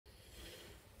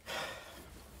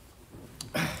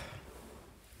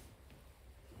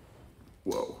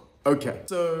Okay,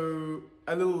 so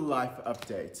a little life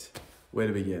update. Where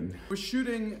to begin? We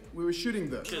were shooting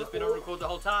this. Should have been on record the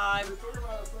whole time.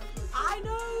 I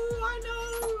know.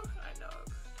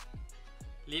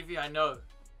 Levy, I know.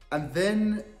 And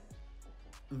then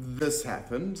this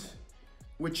happened,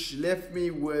 which left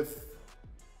me with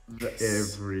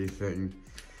this. Everything.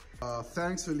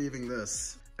 Thanks for leaving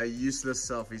this. A useless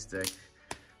selfie stick.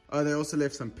 Oh, they also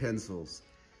left some pencils.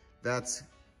 That's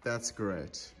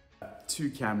great. 2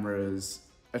 cameras,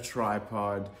 a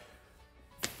tripod,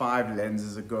 5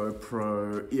 lenses, a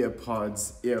GoPro,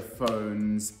 earpods,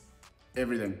 earphones,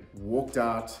 everything. Walked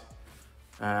out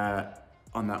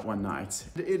on that one night.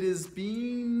 It has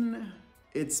been,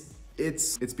 it's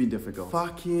been difficult.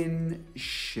 Fucking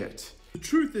shit. The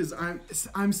truth is,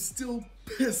 I'm still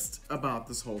pissed about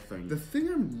this whole thing. The thing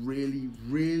I'm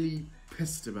really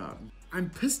pissed about,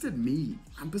 I'm pissed at me.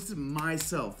 I'm pissed at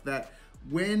myself that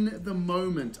when the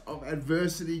moment of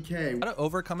adversity came. How to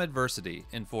overcome adversity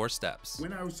in 4 steps.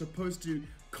 When I was supposed to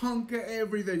conquer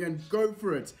everything and go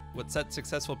for it. What sets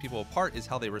successful people apart is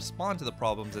how they respond to the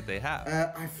problems that they have.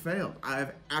 I failed. I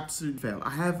have absolutely failed. I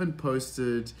haven't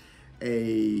posted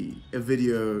a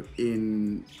video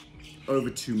in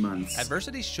over 2 months.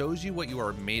 Adversity shows you what you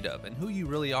are made of and who you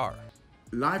really are.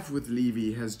 Life with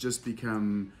Levy has just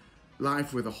become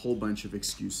life with a whole bunch of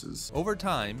excuses. Over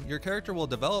time, your character will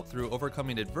develop through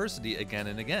overcoming adversity again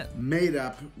and again. Made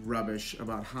up rubbish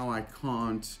about how I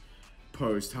can't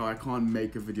post, how I can't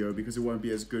make a video because it won't be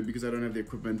as good because I don't have the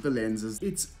equipment, the lenses.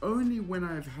 It's only when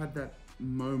I've had that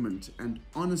moment and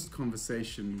honest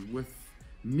conversation with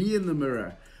me in the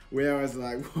mirror where I was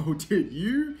like, whoa dude,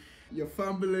 you're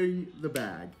fumbling the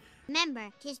bag. Remember,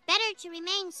 'tis better to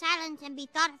remain silent and be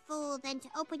thought a fool than to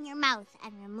open your mouth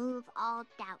and remove all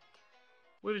doubt.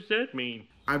 What does that mean?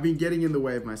 I've been getting in the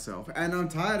way of myself, and I'm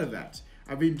tired of that.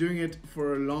 I've been doing it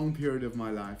for a long period of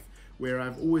my life, where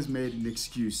I've always made an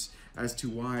excuse as to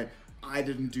why I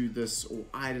didn't do this or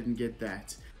I didn't get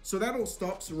that. So that all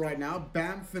stops right now.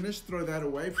 Bam, finished, throw that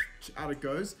away, out it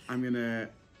goes. I'm gonna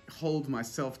hold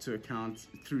myself to account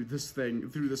through this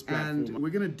platform. And we're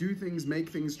gonna do things, make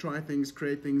things, try things,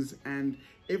 create things, and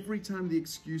every time the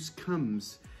excuse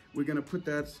comes, we're gonna put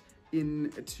that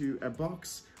into a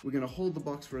box. We're gonna hold the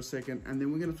box for a second and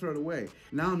then we're gonna throw it away.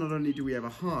 Now, not only do we have a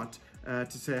heart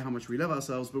to say how much we love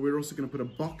ourselves, but we're also gonna put a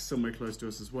box somewhere close to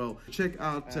us as well. Check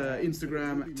out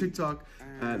Instagram, TikTok,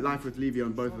 Life with Levy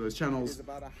on both of those channels.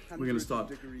 We're gonna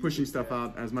start pushing stuff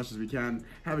out as much as we can,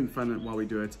 having fun while we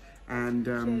do it, and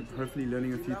hopefully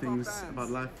learning a few things about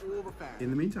life in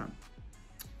the meantime.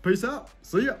 Peace out,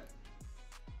 see ya.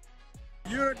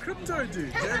 You're a crypto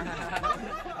dude, yeah?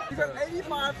 You got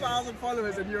 85,000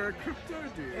 followers and you're a crypto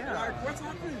dude. Yeah. Like, what's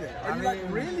happening there? Are you like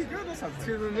really good or something?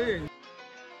 To the moon.